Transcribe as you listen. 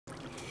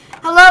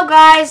Hello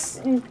guys,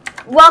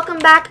 welcome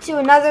back to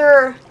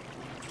another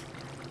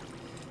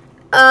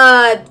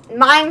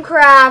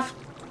Minecraft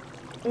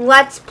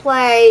Let's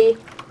Play,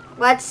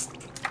 Let's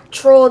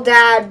Troll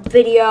Dad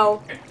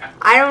video.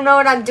 I don't know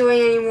what I'm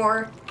doing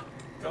anymore.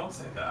 Don't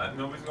say that,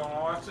 nobody's gonna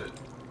watch it.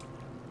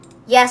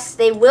 Yes,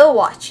 they will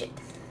watch it.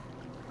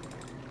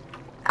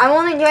 I'm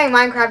only doing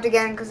Minecraft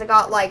again because I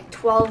got like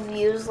 12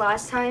 views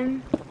last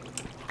time.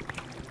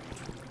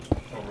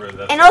 Oh, really?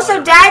 That's And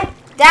also, Dad,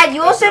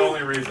 you that's also... the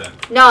only reason.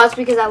 No, it's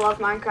because I love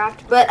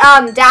Minecraft. But,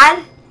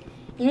 Dad,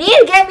 you need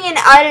to get me an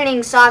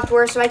editing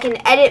software so I can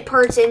edit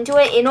parts into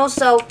it. And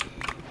also,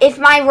 if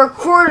my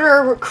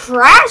recorder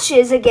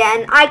crashes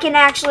again, I can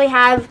actually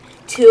have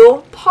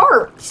 2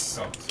 parts.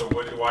 Oh, so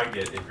what do I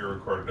get if your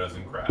recorder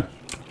doesn't crash?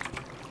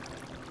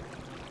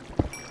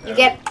 You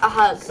get a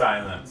hug.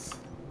 Silence.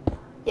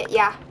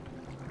 Yeah.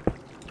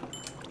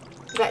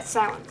 You get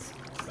silence.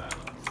 Silence.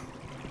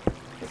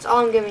 That's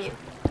all I'm giving you.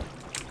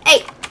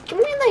 Hey, give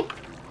me, like...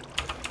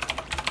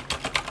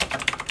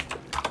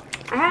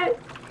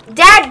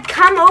 Dad,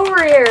 come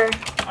over here.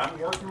 I'm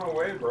working my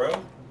way, bro.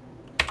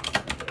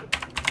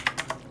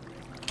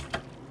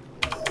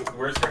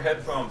 Where's your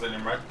headphones and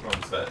your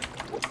microphone set?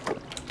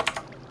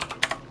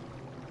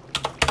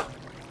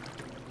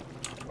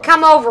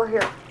 Come over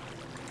here.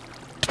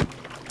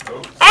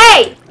 Oops.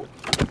 Hey!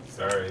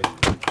 Sorry.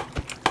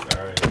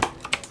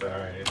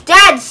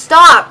 Dad,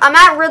 stop. I'm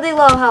at really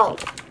low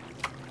health.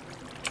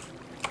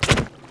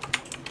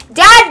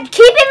 Dad,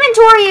 keep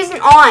inventory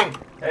isn't on.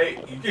 Hey,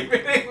 you keep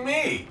hitting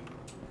me.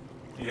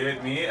 You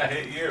hit me, I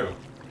hit you.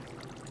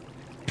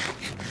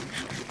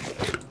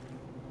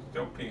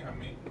 Don't pee on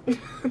me.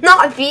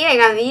 Not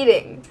peeing, I'm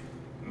eating.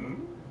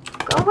 Hmm?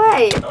 Go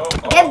away. Oh,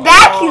 Get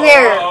back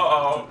there.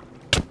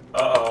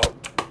 Uh-oh.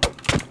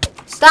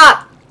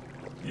 Stop.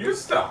 You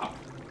stop.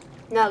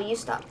 No, you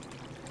stop.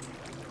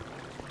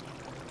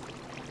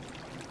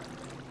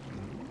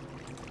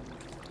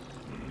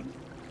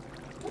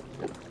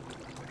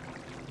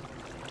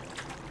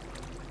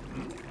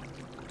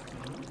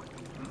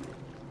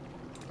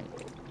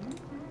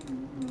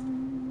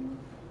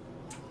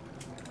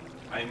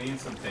 I need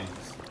some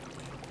things.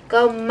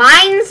 Go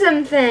mine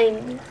some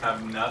things.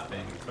 Have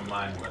nothing to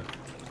mine with.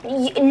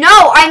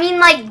 No, I mean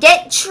like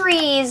get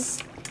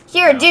trees.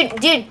 Here, No.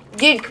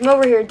 dude, come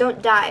over here.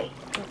 Don't die.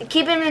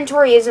 Keep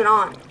inventory isn't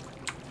on.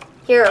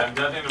 Here. I have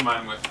nothing to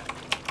mine with.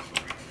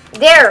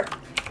 There.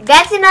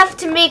 That's enough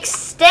to make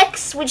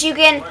sticks, which you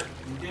can... What?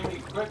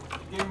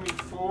 You gave me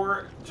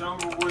 4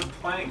 jungle wood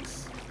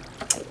planks.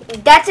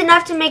 That's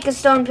enough to make a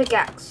stone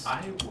pickaxe.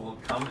 I will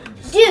come and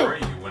destroy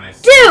you when I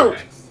see Dude!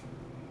 pickaxe.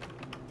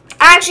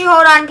 Actually,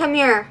 hold on. Come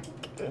here.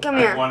 Come I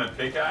here. want a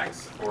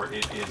pickaxe or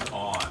it is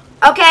on.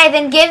 Okay,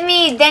 then give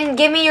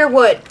me your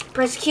wood.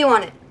 Press Q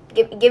on it.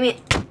 Give me...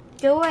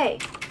 Go away.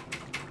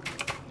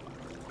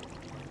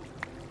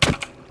 Oh,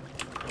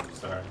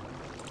 sorry.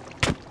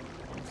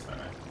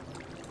 Sorry.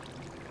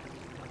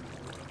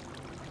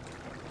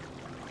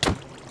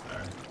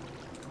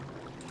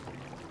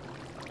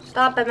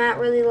 Stop, I'm at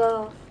really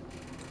low.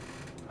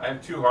 I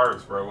have 2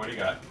 hearts, bro. What do you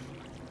got?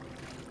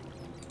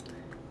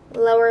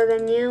 Lower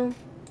than you.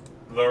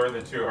 Lower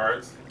than 2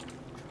 hearts?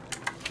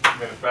 I'm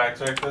gonna fact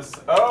check this.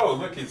 Oh,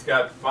 look, he's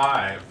got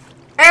 5.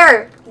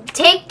 Eric,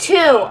 take 2.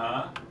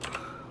 Uh-huh.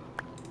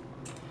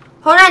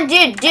 Hold on,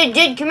 dude,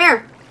 come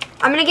here.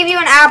 I'm gonna give you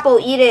an apple.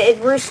 Eat it.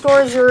 It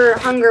restores your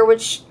hunger,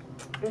 which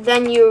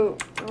then you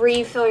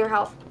refill your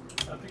health.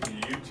 I think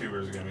the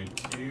YouTubers are gonna be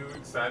too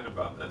excited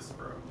about this,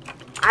 bro.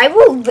 I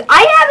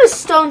have a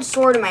stone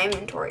sword in my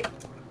inventory.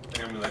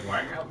 They're gonna be like, why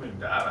are you helping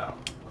Dad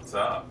out? What's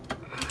up?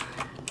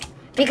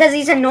 Because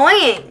he's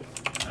annoying.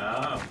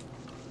 Oh.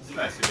 It's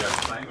nice you guys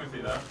playing with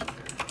you, though.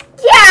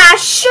 Yeah,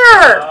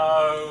 sure.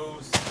 Oh,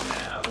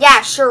 snap.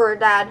 Yeah, sure,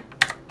 Dad.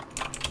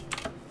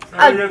 Can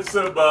I get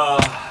some,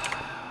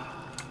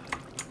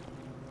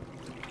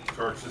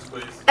 torches,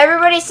 please?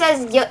 Everybody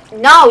says,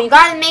 no, you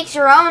gotta make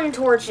your own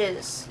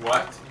torches.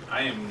 What?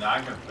 I am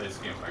not gonna play this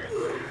game like I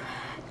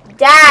said.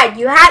 Dad,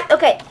 you have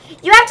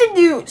to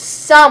do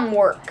some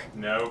work.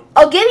 Nope.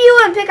 I'll give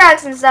you a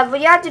pickaxe and stuff, but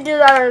you have to do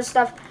the other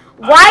stuff.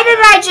 Why did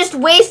I just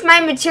waste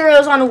my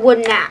materials on a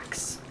wooden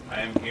axe?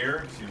 I am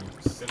here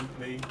to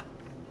simply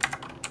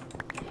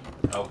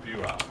help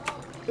you out.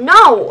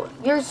 No,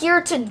 you're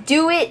here to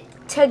do it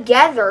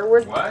together.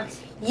 What?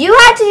 You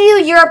have to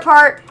do your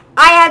part.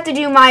 I have to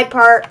do my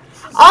part.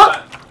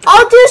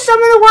 I'll do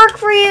some of the work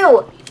for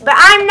you, but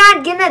I'm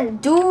not gonna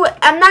do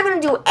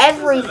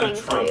everything This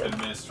isn't a for you. Trump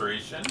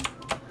administration.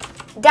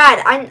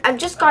 Dad, I've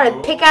just got a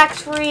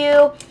pickaxe for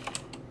you,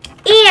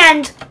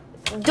 and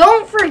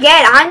don't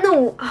forget, I'm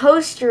the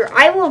host here.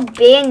 I will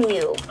ban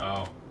you.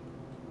 Oh.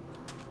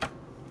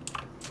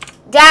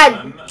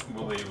 Dad,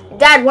 Unbelievable.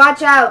 Dad,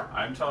 watch out.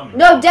 I'm telling you.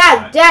 No,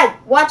 Dad,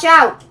 watch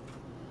out.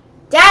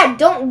 Dad,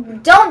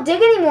 don't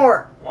dig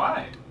anymore.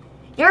 Why?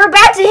 You're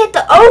about to hit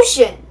the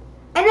ocean,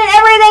 and then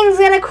everything's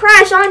gonna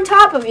crash on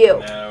top of you.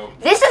 No.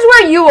 This is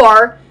where you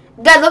are.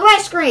 Dad, look at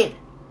my screen.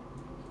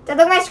 Dad,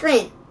 look at my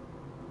screen.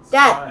 It's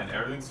Dad. fine.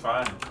 Everything's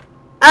fine.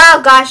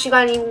 Oh gosh, you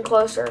got even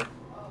closer.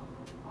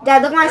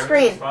 Dad, look at my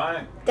Everything's screen.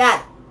 fine.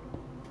 Dad.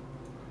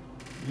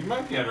 You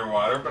might be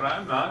underwater, but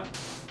I'm not.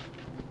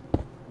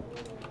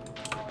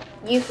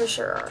 You for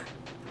sure are.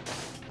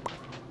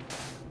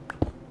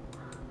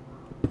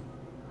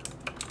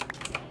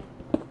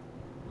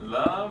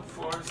 Love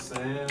for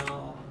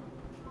sale.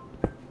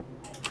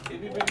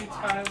 Itty bitty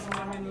ties and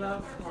I'm in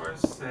love for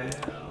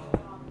sale.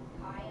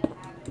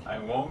 I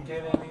won't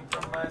get any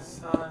from my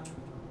son,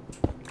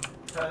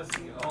 'cause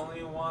he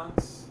only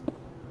wants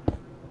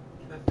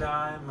the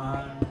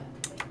diamond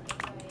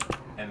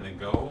and the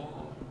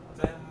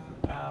golden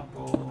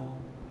apple.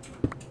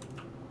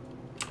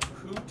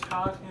 Who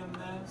taught him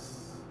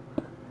this?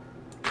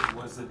 It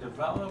was the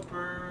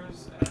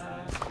developers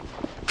at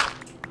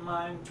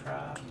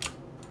Minecraft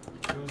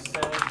who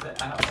said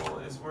the apple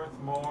is worth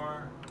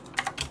more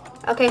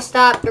Okay,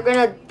 stop. You're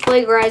gonna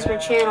plagiarize my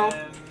channel.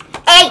 than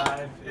Hey!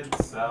 life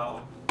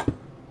itself.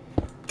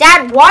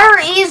 Dad, water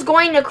is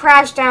going to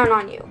crash down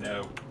on you.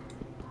 No,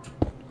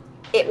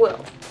 It will.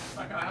 it's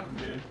not gonna happen,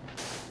 dude.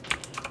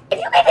 If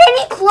you get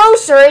any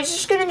closer, it's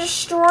just gonna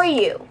destroy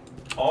you.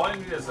 All I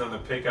need is another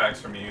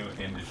pickaxe from you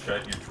and to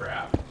shut your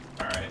trap.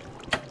 Alright.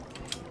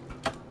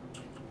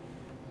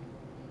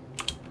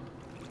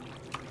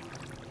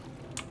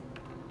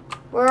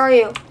 Where are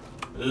you?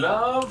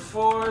 Love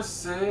for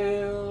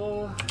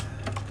sale.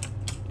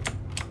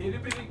 Itty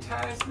bitty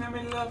ties, let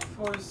me love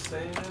for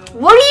sale.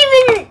 What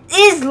even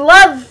is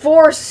love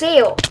for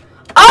sale?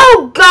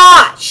 Oh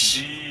gosh!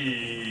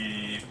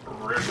 Deep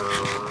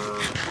river,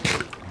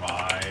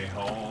 my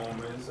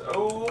home is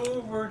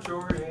over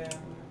Jordan.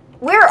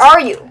 Where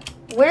are you?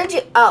 Where did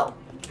you? Oh,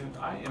 Dude,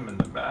 I am in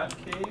the Bat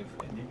Cave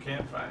and you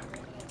can't find me.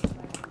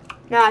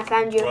 no, I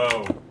found you.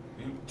 Whoa,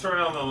 you turn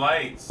on the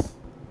lights.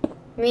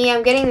 Me,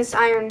 I'm getting this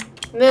iron.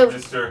 Move.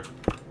 Mister,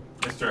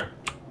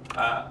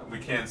 we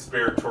can't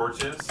spare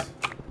torches.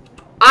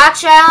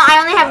 Actually, I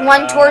only have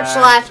one torch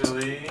left.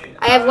 Actually,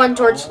 I have one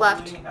torch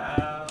left. only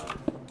have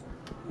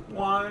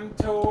one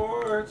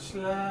torch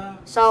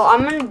left. So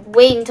I'm gonna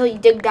wait until you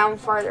dig down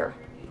farther.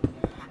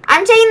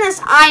 I'm taking this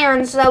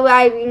iron so that way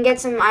I can get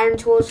some iron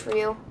tools for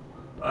you.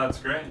 Well, that's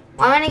great.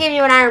 I'm gonna give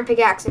you an iron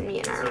pickaxe and me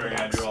an So iron we're gonna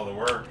pickaxe. do all the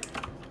work.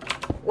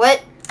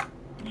 What?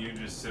 You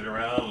just sit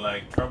around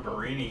like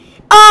Trumperini.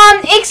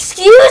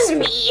 Excuse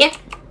me.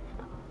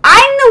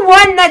 I'm the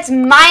one that's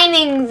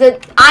mining the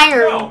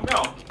iron.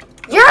 No.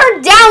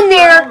 You're down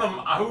there.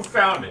 Who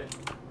found it?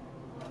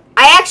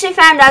 I actually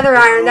found other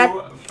iron.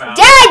 Who found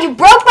Dad, you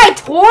broke my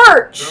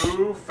torch.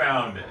 Who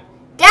found it?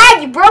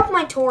 Dad, you broke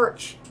my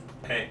torch.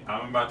 Hey,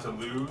 I'm about to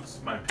lose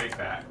my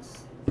pickaxe.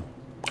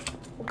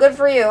 Good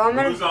for you. I'm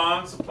Who's gonna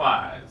on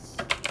supplies?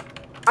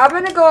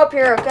 go up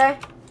here, okay?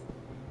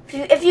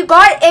 If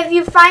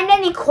you find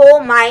any coal,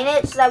 mine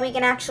it so that we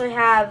can actually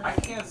have. I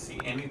can't see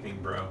anything,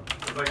 bro.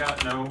 Cause I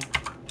got no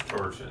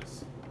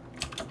torches.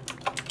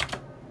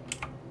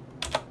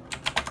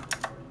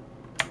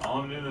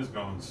 All I'm doing is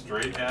going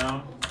straight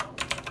down,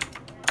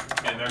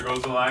 and there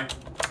goes the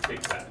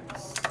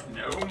pickaxe.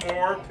 No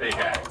more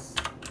pickaxe.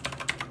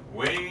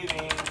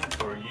 Waiting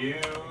for you.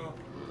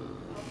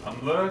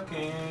 I'm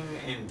looking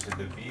into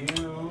the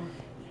view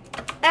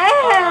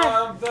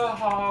of the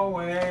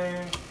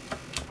hallway.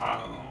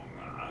 Oh,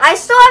 I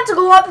still have to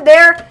go up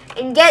there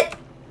and get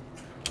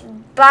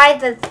by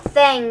the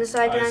thing so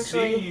I can see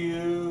actually.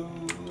 you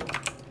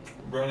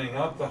running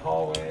up the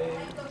hallway.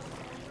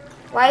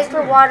 Why is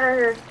there water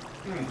here?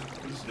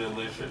 It's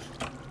delicious.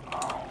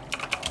 Oh.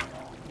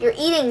 You're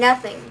eating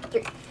nothing.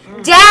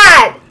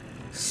 Dad,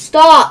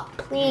 stop,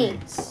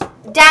 please.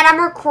 Dad,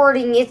 I'm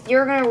recording. If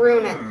you're gonna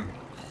ruin it.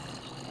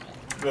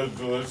 That's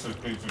delicious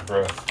pizza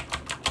crust.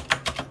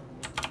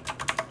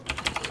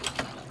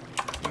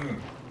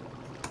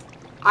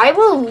 I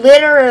will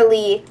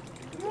literally.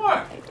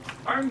 What?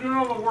 I'm doing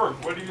all the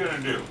work. What are you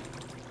gonna do?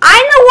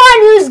 I'm the one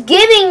who's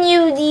giving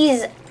you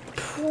these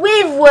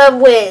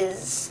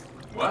privileges.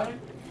 What?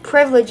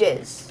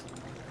 Privileges.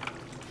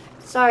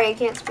 Sorry, I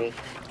can't speak.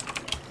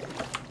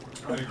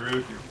 I agree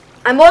with you.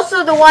 I'm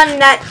also the one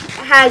that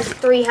has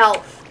 3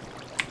 health.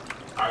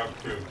 I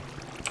have 2.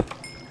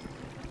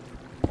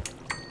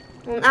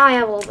 Well, now I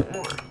have a little bit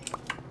more.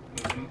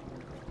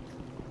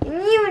 You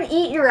didn't even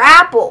eat your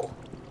apple.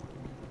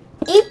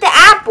 Eat the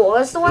apple.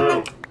 That's the one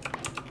that.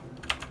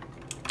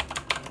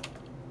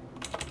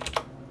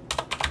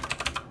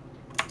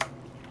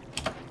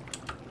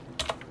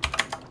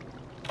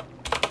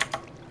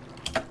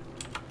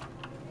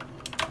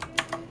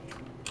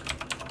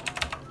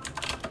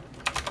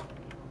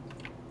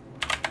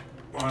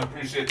 Well, I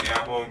appreciate the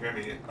apple. I'm gonna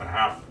eat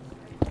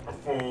a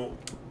full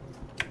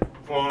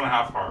and a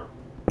half heart.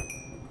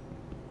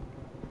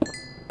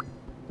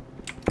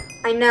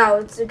 I know,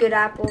 it's a good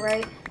apple,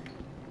 right?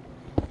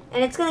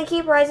 And it's gonna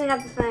keep rising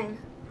up the thing.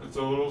 It's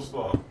a little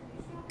slow.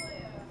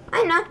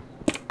 I know.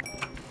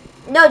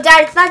 No,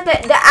 Dad, it's not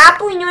the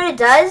apple. You know what it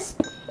does?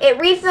 It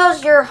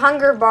refills your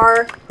hunger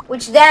bar,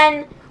 which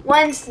then,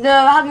 once the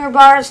hunger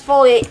bar is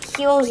full, it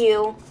heals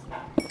you.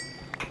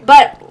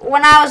 But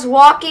when I was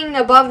walking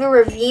above the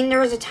ravine, there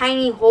was a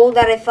tiny hole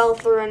that I fell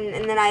through,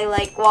 and then I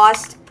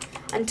lost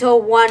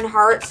until 1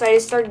 heart, so I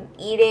just started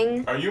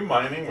eating. Are you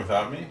mining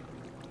without me?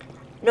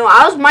 No,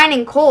 I was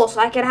mining coal so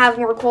I could have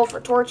more coal for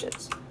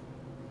torches.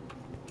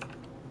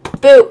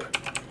 Boop.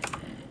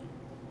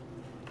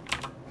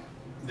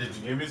 Did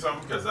you give me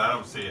something? Because I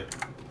don't see it.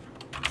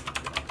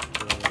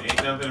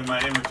 Ain't nothing in my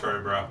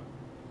inventory, bro.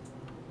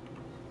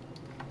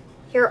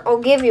 Here, I'll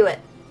give you it.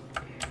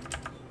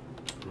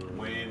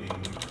 Waiting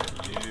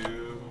for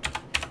you.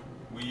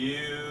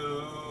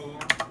 You.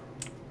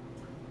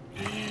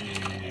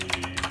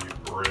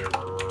 Deep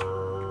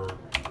river.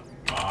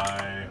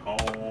 My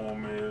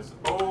home is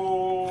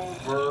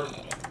over.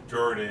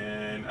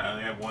 Jordan, I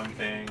only have one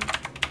thing.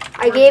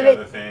 I gave the it.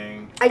 other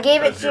thing? I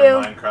gave it Because to you're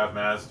a you. Minecraft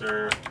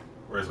master.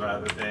 Where's my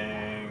other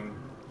thing?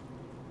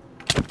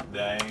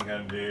 That ain't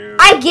gonna do.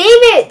 I gave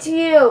it to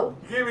you.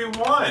 You gave me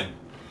one.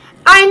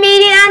 I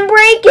made it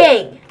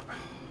unbreaking.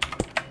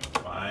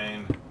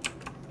 Fine.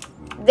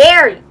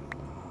 There.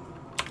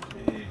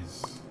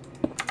 Jeez.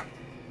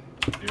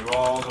 Do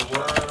all the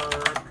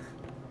work.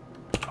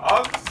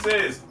 All I can say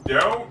is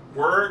don't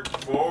work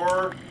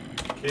for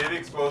Kid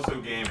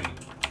Explosive Gaming.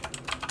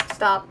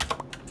 Stop.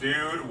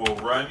 Dude will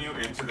run you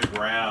into the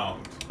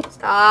ground.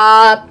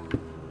 Stop.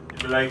 You'd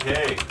be like,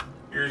 hey,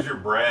 here's your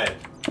bread.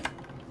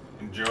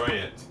 Enjoy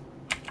it.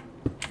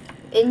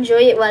 Enjoy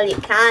it while you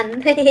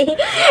can.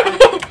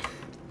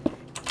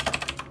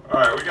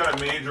 Alright, we got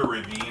a major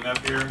ravine up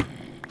here.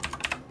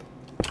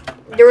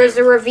 There was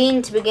a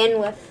ravine to begin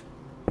with.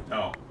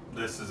 No,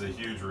 this is a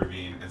huge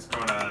ravine. It's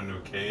going down into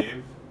a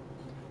cave.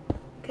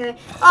 Okay.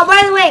 Oh,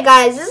 by the way,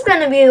 guys, this is going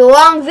to be a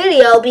long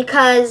video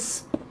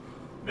because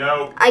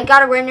No, I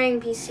got a rendering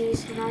PC,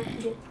 so now I can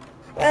do.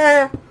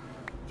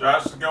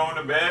 Josh is going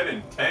to bed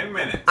in 10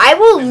 minutes. I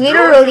will Enjoy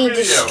literally the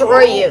video.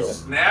 destroy Oh, you.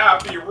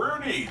 Snappy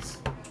Roonies.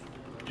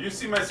 Do you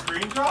see my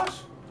screen, Josh?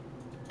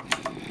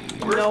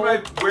 No.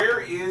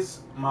 Where is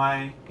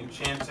my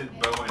enchanted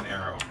bow and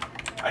arrow?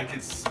 I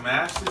could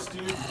smash this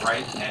dude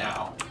right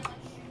now.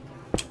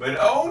 But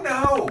oh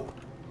no!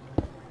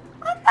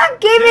 I'm not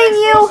giving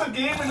you. Explosive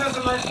Gaming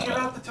doesn't let you get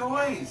out the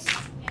toys.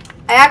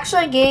 I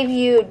actually gave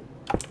you.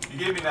 You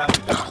gave me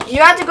nothing, Josh.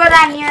 You have to go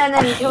down here and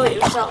then kill it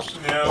yourself.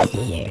 No.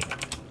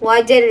 Well,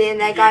 I did it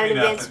and I You got gave an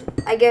me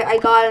advancement. I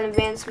got an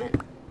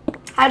advancement.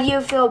 How do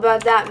you feel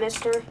about that,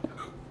 mister?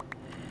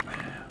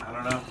 I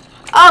don't know.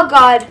 Oh,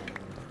 God.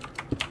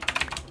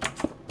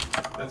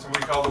 That's what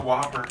we call the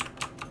Whopper.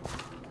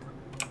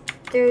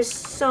 There's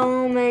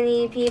so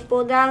many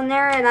people down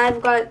there, and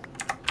I've got...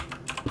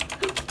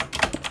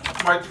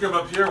 Why'd you come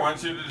up here? Why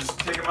don't you just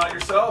take them out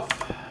yourself?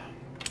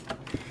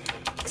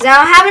 Because I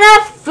don't have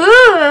enough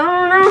food.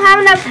 I don't have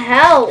enough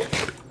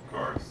health. Of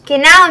course. Okay,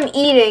 now I'm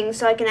eating,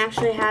 so I can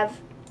actually have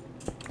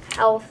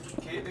health.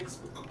 Kid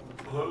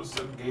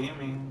Explosive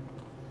Gaming.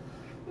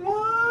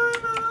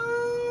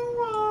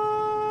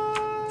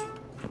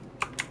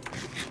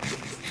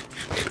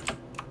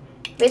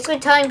 101. Basically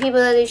telling people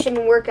that they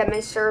shouldn't work at my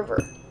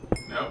server.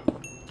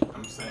 Nope.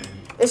 I'm saying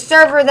The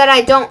server that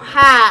I don't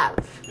have.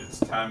 it's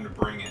time to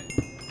bring it.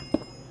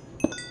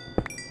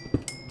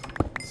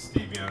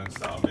 Stevie Young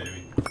style,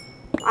 baby.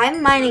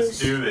 I'm mining. Let's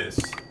do this.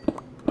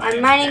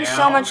 I'm mining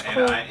so much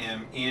coal. And I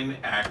am in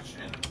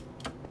action.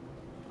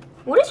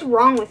 What is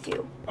wrong with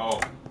you?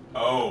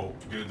 Oh,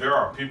 dude, there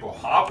are people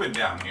hopping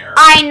down here.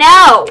 I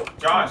know.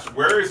 Josh,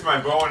 where is my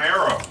bow and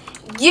arrow?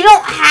 You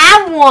don't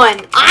have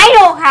one. I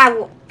don't have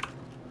one.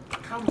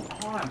 Come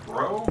on,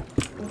 bro.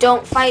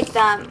 Don't fight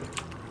them.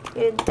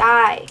 You're gonna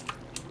die.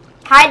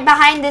 Hide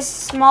behind this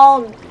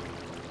small,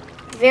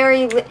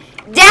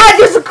 Dad,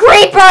 there's a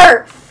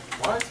creeper!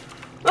 What?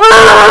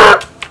 Ah!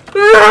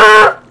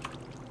 Ah!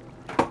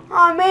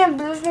 Oh man,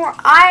 there's more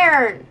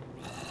iron.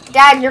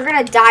 Dad, you're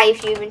gonna die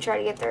if you even try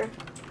to get there.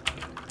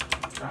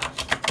 Josh,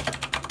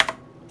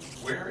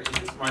 where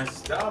is my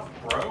stuff,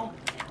 bro?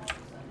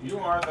 You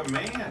are the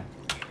man.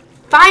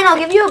 Fine, I'll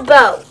give you a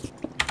bow.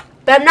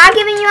 But I'm not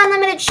giving you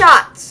unlimited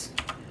shots.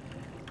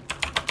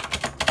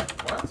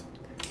 What?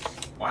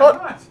 Why Well-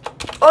 not?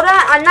 Hold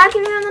on, I'm not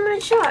giving you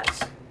unlimited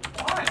shots.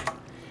 Why?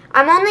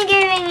 I'm only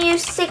giving you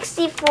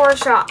 64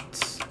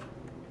 shots.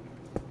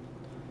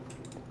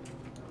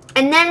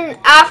 And then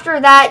after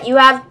that, you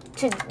have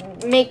to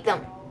make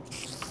them.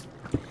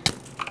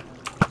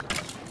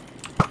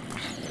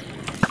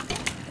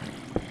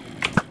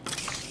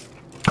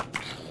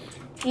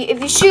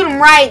 If you shoot them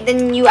right,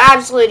 then you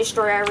absolutely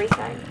destroy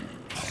everything.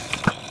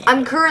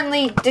 I'm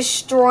currently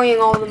destroying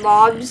all the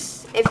mobs.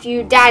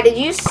 Dad, did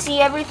you see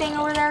everything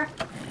over there?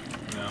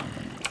 No.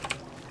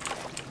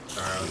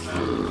 Sorry, I was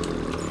mad.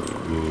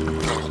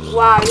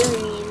 Wow, you're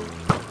mean.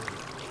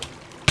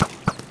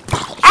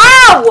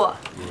 Ow!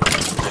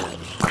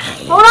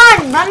 Hold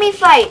on, let me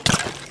fight.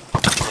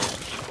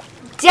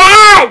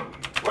 Dad!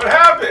 What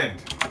happened?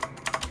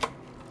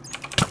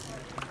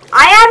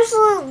 I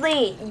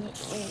absolutely...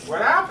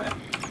 What happened?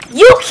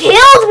 You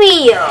killed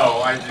me!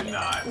 No, I did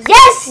not.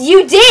 Yes,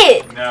 you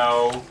did!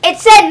 No. It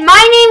said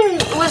my name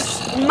was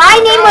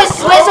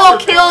Swizzle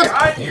killed...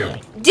 Behind you.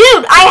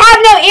 Dude, I have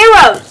no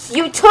arrows!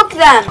 You took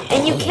them,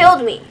 and you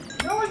killed me.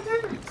 No, I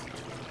didn't.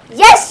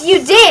 Yes,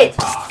 you did!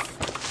 Talk.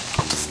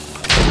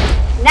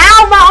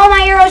 Now all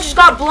my arrows just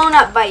got blown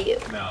up by you.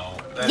 No.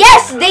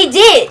 Yes, they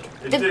did.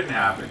 It didn't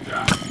happen,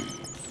 Josh.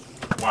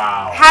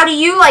 Wow. How do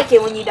you like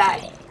it when you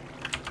die?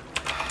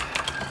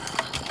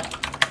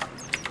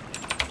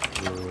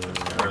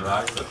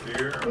 Relax up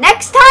here.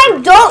 Next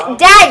time, don't,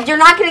 Dad. You're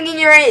not gonna get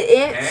your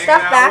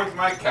stuff Hanging out back. with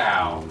my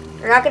cow.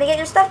 You're not gonna get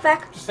your stuff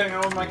back. Just hanging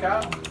out with my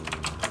cow.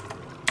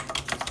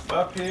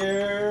 Up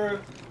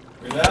here,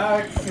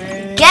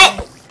 relaxing.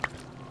 Get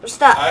your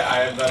stuff. I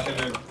have nothing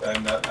to. I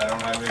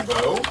don't have any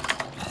bow.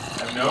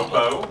 I have no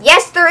bow.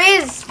 Yes, there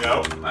is.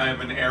 Nope. I have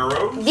an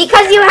arrow.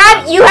 Because you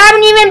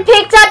haven't even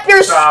picked up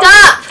your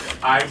stuff.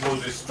 I will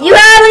destroy. You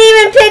haven't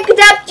even picked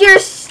up your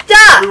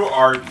stuff. You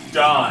are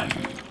done.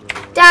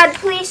 Dad,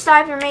 please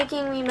stop. You're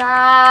making me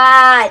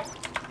mad.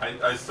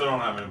 I still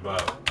don't have any bow.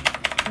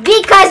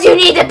 Because you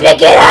need to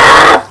pick it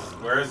up.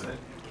 Where is it?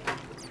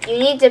 You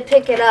need to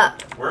pick it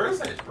up. Where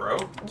is it, bro?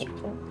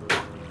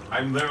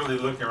 I'm literally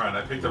looking around.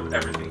 I picked up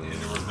everything and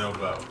there was no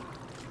bow.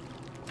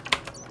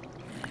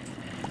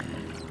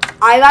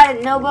 I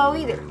got no bow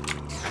either.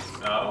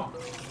 No?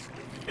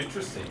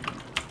 Interesting.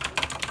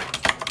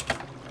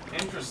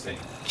 Interesting.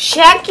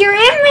 Check your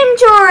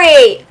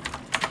inventory.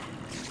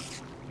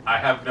 I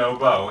have no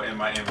bow in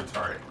my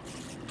inventory.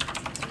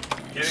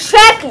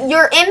 Check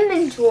your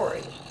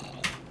inventory.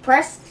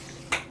 Press.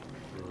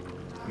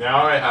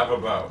 Now I have a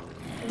bow.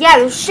 Yeah,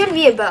 there should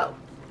be a bow.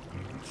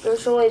 There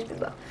should always be a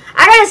bow.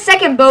 I got a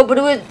second bow, but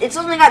it's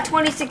only got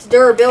 26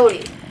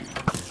 durability.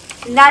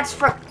 And that's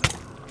from...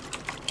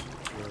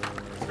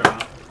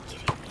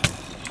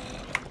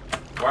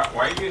 Why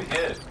are you getting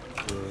hit?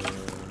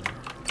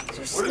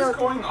 What is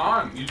going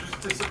on? You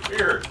just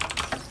disappeared.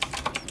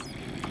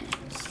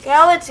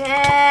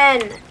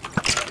 Skeleton!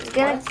 He's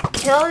gonna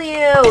kill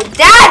you.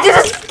 Dad,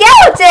 there's a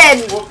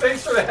skeleton! Well,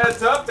 thanks for the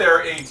heads up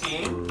there,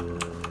 18.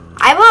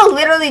 I will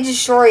literally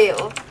destroy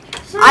you.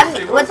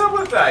 Seriously, what's up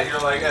with that?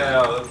 You're like,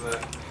 oh,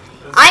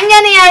 I'm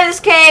getting out of this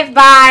cave,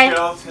 bye.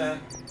 Skeleton.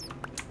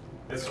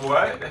 It's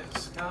what? It's a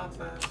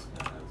skeleton.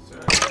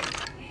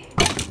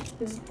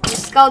 The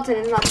skeleton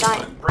is not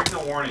dying. Bring the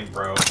warning,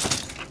 bro.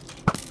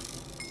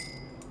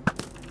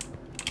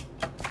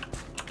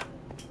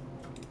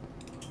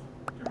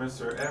 You're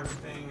Mr.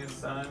 Everything is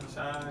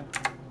Sunshine.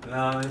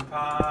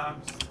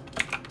 Lollipops.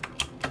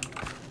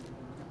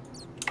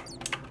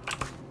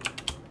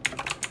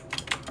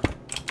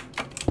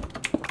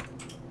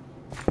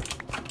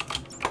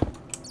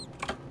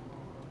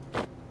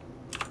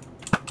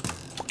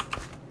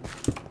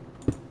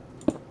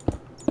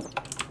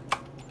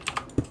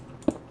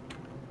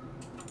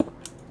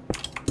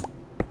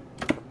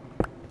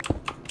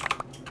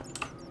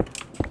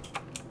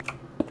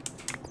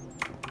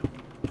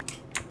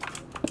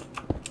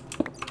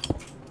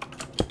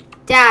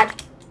 Dad.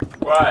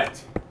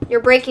 What?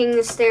 You're breaking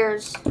the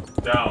stairs.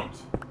 Don't,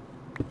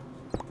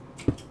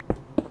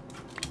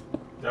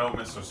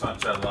 Mr.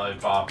 Sunshine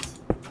Lollipops.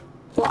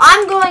 Well,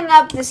 I'm going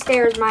up the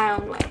stairs my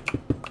own way.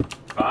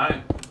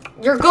 Fine.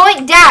 You're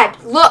going...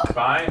 Dad, look.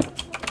 Fine.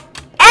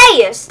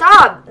 Hey,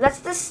 stop. That's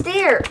the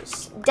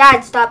stairs.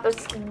 Dad, stop.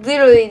 That's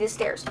literally the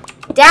stairs.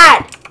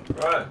 Dad.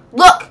 What?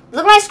 Look.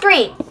 Look at my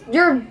screen.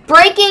 You're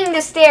breaking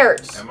the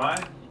stairs. Am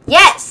I?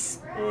 Yes.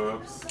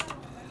 Whoops.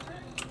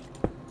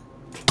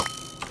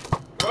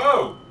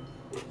 Whoa!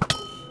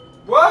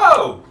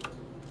 Whoa!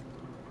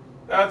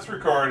 That's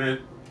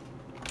recorded.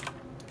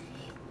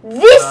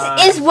 This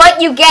is what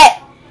you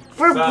get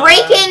for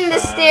breaking the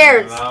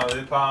stairs.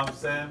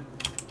 Lollipops and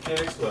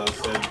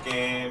explosive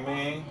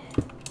gaming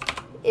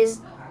is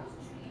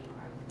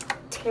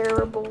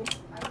terrible.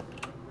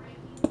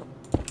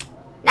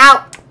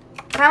 Now,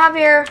 come up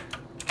here.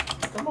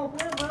 Come over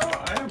here, bro.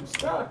 I am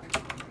stuck.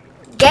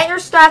 Get your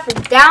stuff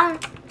down.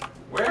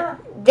 Where?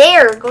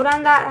 There. Go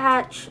down that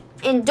hatch.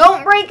 And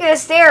don't break the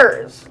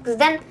stairs, because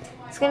then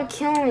it's going to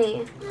kill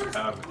me. I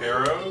have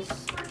arrows.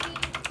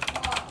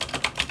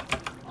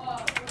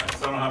 I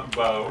still don't have a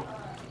bow.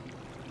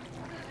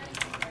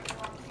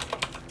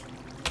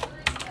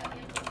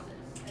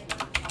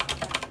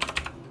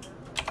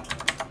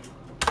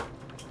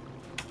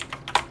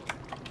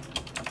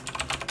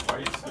 Why are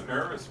you so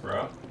nervous,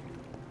 bro?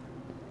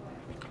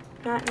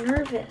 Not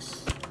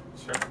nervous.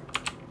 Sure.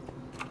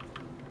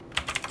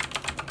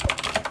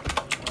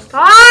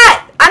 God!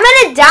 I'm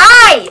gonna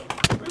die!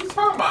 What are you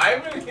talking about? I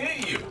haven't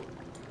hit you.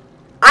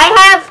 I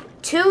have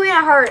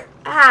 2.5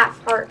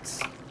 hearts.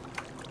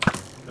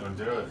 Don't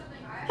do it.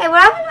 Hey,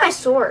 what happened to my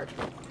sword?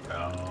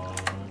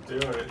 Don't do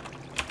it.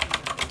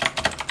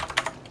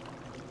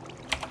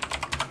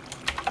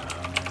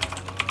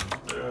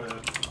 Don't do it.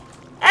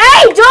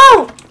 Hey,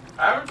 don't! I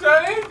haven't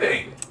done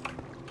anything.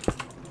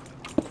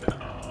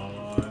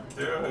 Don't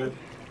do it.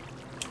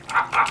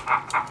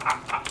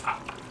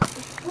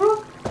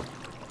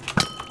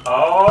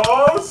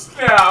 Oh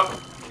snap!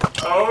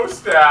 Oh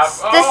snap!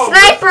 The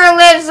sniper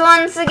lives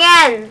once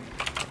again.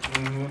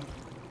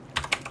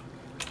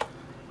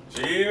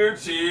 Cheater,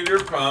 cheater,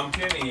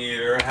 pumpkin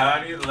eater.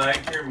 How do you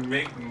like your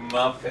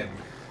McMuffin?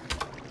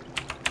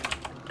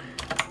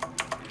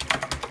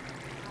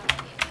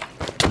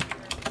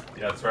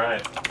 That's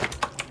right.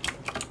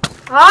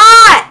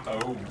 hot!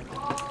 Oh.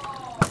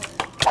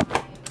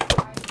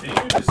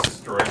 Didn't you just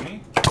destroy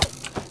me?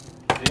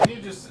 Didn't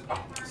you just...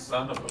 Oh,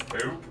 son of a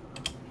poop.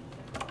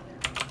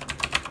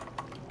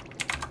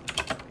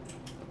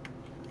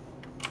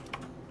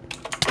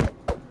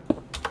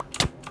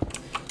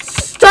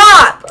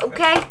 Stop!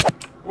 Okay?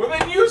 Well,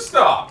 then you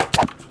stop.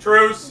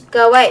 Truce.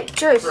 Go away.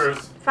 Truce.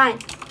 Truce. Fine.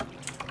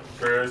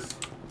 Truce.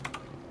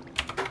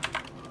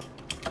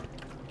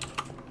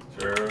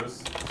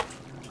 Truce.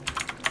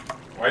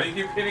 Why do you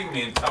keep hitting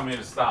me and tell me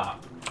to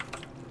stop?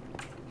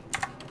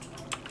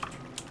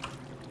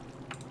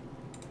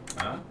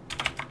 Huh?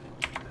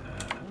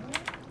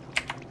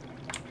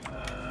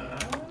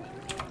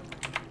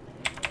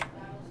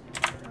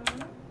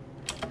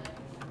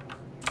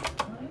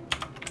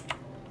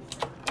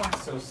 Why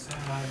so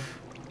sad?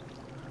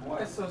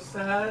 Why so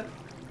sad?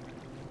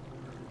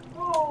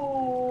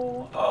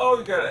 Oh, oh,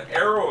 you got an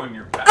arrow in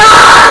your back.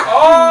 Ah!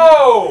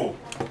 Oh!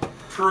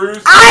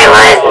 Truce.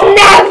 I was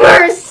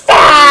never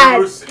sad!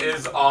 Truce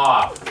is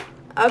off.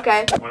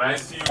 Okay. When I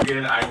see you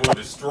again, I will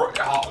destroy.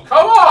 Oh,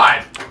 come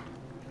on!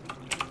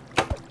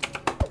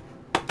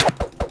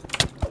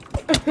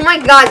 Oh my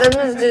god, I'm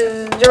just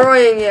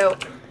destroying you.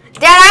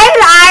 Dad, I have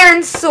an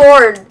iron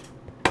sword.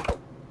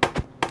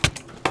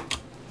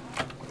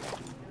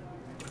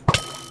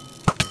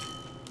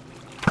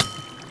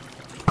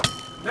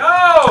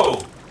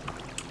 No!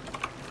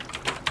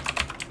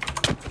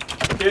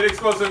 Kid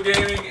Explosive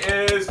Gaming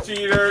is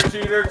cheater.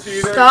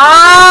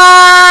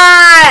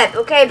 Stop!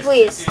 Okay,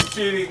 please. He's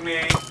cheating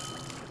me.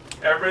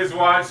 Everybody's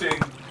watching.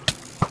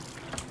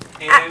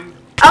 And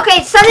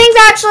Okay, something's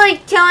actually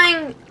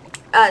killing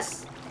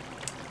us.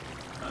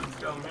 that's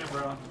killing me,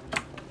 bro.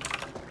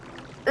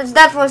 There's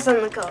definitely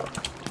something to kill.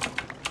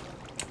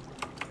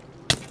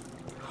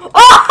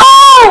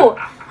 Oh!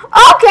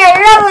 Okay,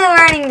 you're definitely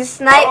learning to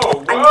snipe.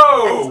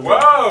 Oh,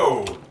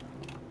 whoa!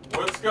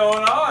 What's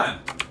going on?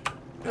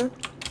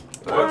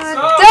 What's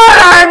up?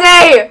 Darn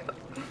it!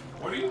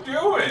 What are you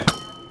doing?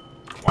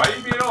 Why are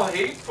you being all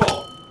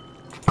hateful?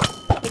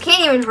 You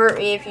can't even hurt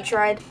me if you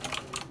tried.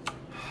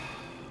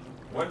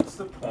 What's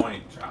the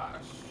point,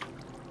 Josh?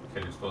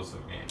 Kid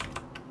Explosive Gaming.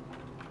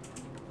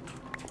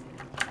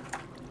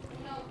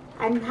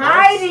 I'm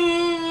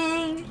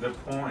hiding. The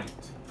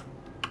point.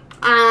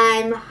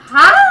 I'm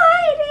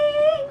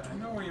hiding. I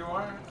know where you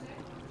are.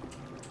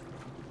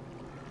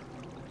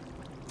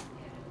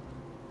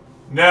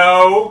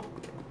 No.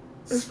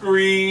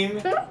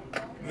 Screen.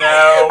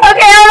 No.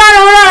 Okay,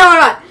 hold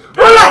on.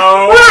 Hold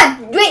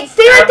on. Wait,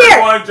 stay right there.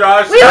 Everyone,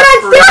 Josh, Wait, hold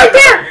on, stay right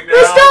there.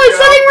 It's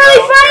something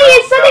really funny.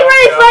 It's something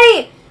really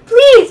funny.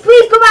 Please,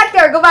 go back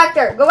there. Go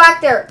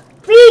back there.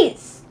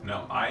 Please.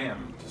 No, I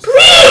am.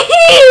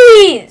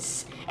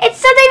 Please. It's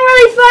something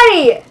really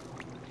funny.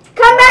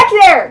 Come back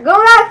there.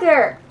 Go back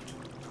there.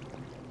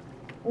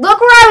 Look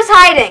where I was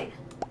hiding.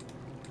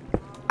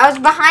 I was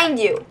behind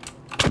you.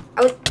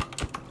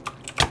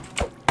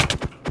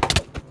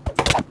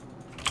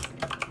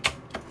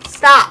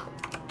 Stop.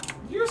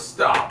 You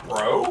stop,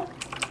 bro.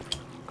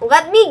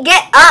 Let me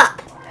get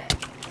up.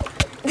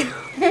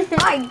 Oh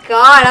my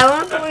god, I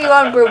want to put you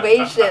on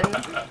probation.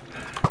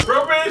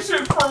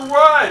 Probation for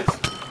what?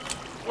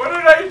 What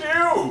did I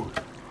do?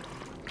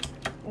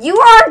 You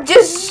are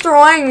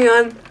destroying me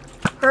on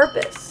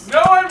purpose.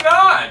 No, I'm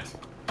not.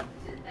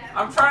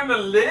 I'm trying to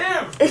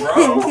live,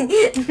 bro. You're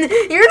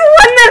the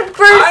one that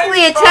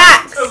firstly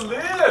attacks. I'm trying to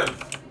live.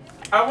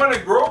 I want to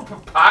grow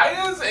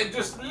papayas and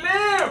just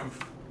live.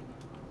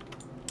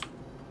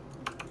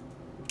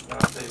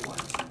 But I'll tell you what.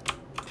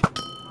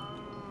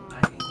 I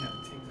ain't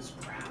gonna take this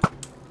crap.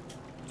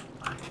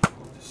 I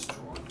will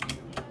destroy you.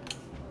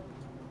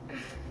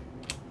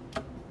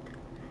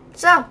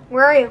 So,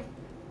 where are you?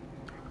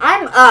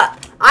 I'm up.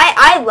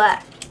 I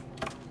left.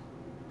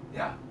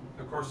 Yeah,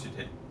 of course you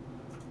did.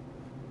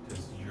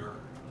 Because you're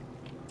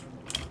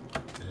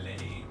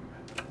lame.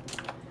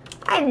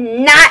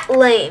 I'm not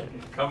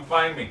lame. Come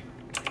find me.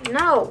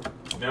 No.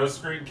 No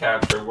screen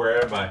capture.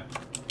 Where am I?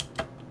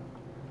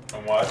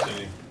 I'm watching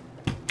you.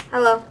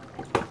 Hello.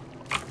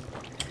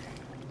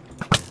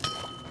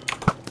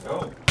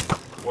 Oh,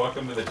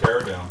 welcome to the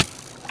teardown.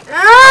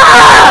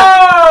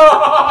 Ah!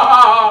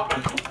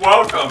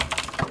 Welcome.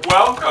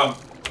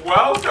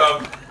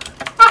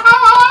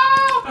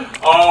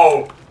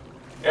 Oh,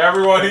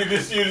 everyone, he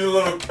just used a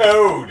little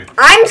code.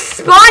 I'm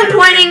spawn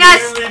pointing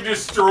us. Immediately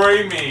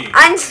destroy me.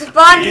 I'm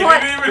spawn He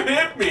pointing. didn't even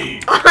hit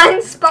me. I'm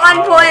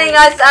spawn pointing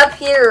us up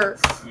here.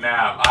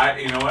 Snap.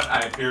 You know what? I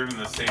appeared in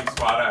the same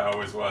spot I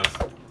always was.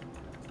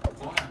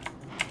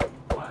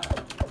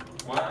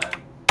 What?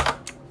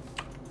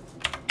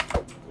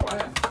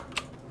 What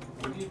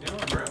are you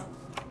doing, bro?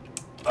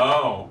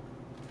 Oh,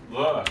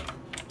 look.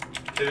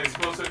 Kid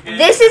Explosive Gaming.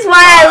 This is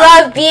why I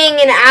love being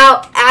an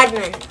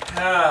admin.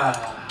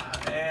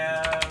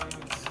 And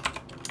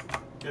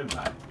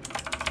goodbye.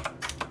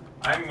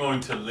 I'm going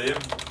to live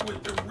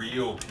with the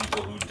real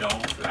people who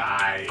don't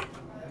lie.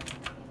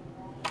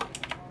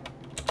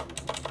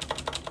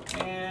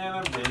 And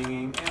I'm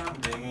digging,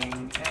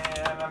 and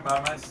I'm by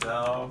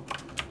myself.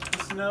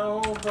 'Cause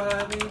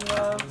nobody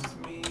loves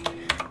me.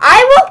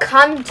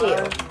 come to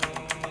you.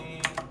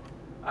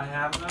 I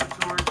have no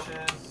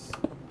torches,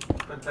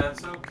 but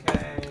that's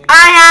okay.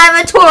 I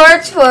have a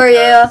torch for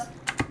you.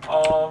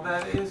 All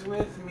that is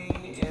with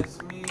me is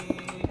me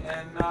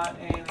and not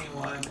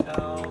anyone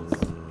else.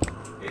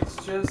 It's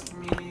just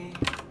me.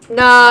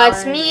 No,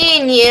 it's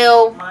me and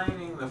you.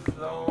 Mining the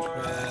floor.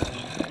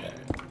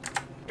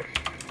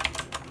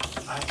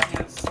 I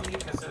can't see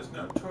because there's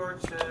no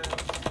torches.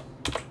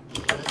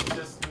 But it's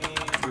just me.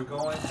 We're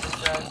going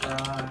to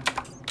bedrock.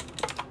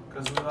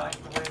 Because we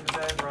like the way the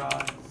bed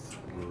rocks.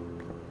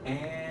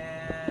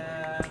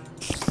 And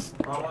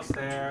we're almost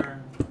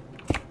there.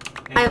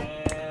 And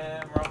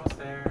we're almost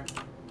there.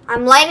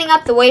 I'm lighting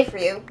up the way for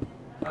you.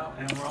 Oh,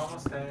 and we're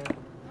almost there.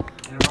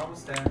 And we're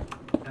almost there.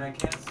 And I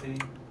can't see.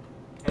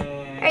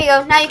 And There you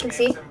go. Now you can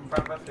see. in front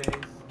of my face.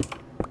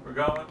 We're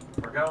going.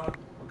 We're going.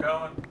 We're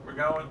going. We're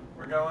going.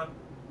 We're going.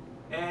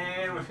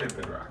 And we've hit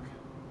bedrock.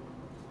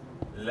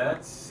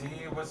 Let's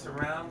see what's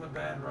around the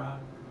bedrock.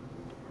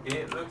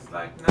 It looks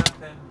like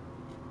nothing.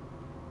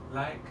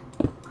 Like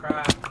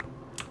crap.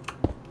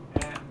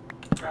 And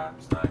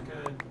crap's not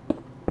good.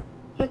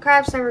 Your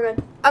crab's never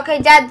good. Okay,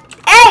 Dad.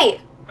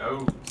 Hey!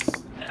 Oh,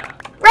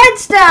 snap.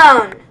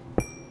 Redstone!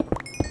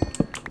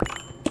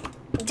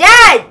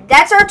 Dad!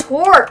 That's our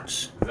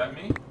torch. Is that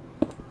me?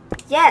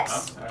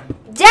 Yes. Oh, sorry.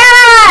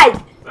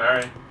 Dad!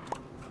 Sorry.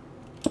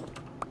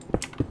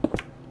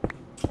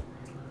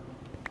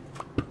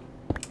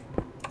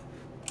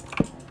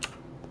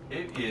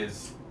 It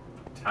is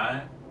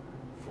time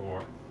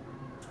for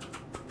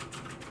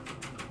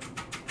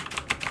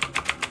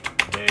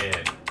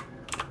bed.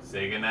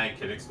 Say goodnight,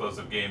 Kid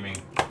Explosive Gaming.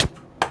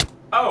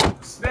 Oh,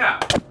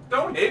 snap.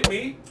 Don't hit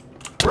me.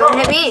 Bro, Don't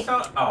hit me.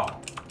 Oh.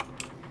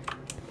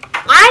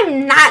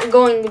 I'm not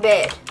going to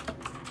bed.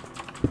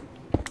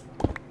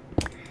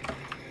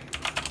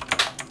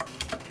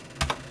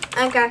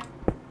 Okay.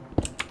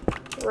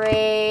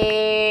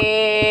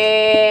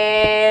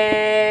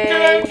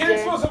 Good Kid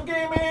Explosive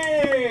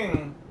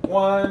Gaming!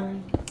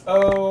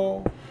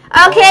 1-0.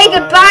 Okay,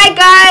 goodbye,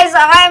 guys.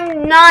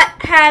 I'm not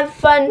have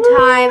fun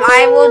time.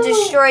 I will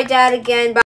destroy Dad again. Bye.